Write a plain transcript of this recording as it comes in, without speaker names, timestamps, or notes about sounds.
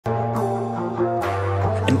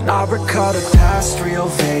I recall the past real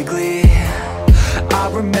vaguely. I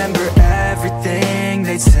remember everything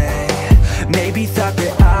they'd say. Maybe thought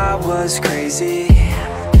that I was crazy,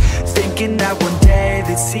 thinking that one day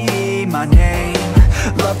they'd see my name.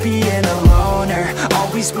 Love being a loner,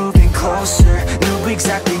 always moving closer. Knew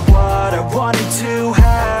exactly what I wanted to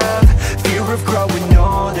have. Fear of growing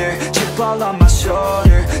older, chip all on my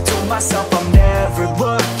shoulder. Told myself I'm never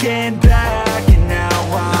looking back. And now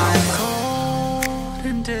I'm cold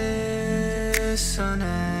and dissonant.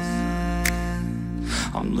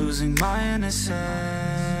 I'm losing my innocence,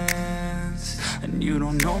 and you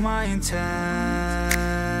don't know my intent.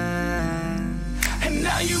 And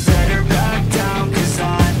now you better back down, 'cause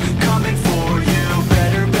I'm coming for you.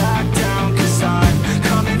 Better back down, 'cause I'm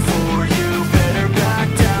coming for you. Better back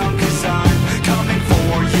down, 'cause I'm coming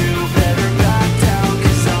for you. Better back down,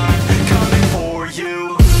 'cause I'm coming for you.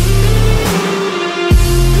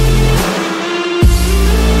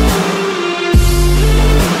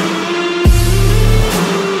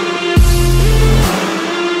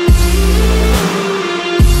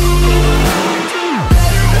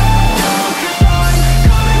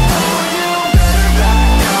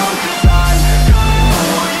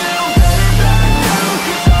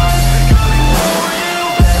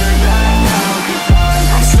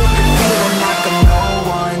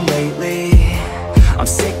 I'm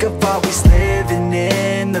sick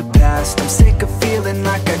of feeling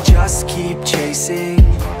like I just keep chasing,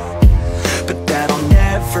 but that'll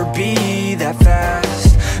never be that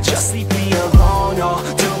fast. Just leave me alone, I'll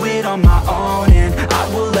do it on my own. And I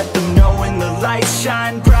will let them know when the lights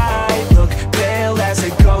shine bright. Look pale as a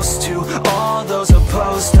ghost to all those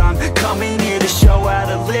opposed. I'm coming here to show how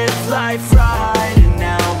to live life right. And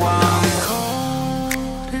now I'm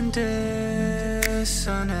cold and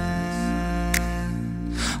dissonant.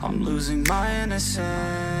 I'm losing my innocence,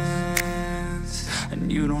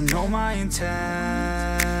 and you don't know my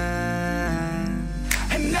intent.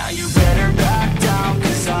 And now you better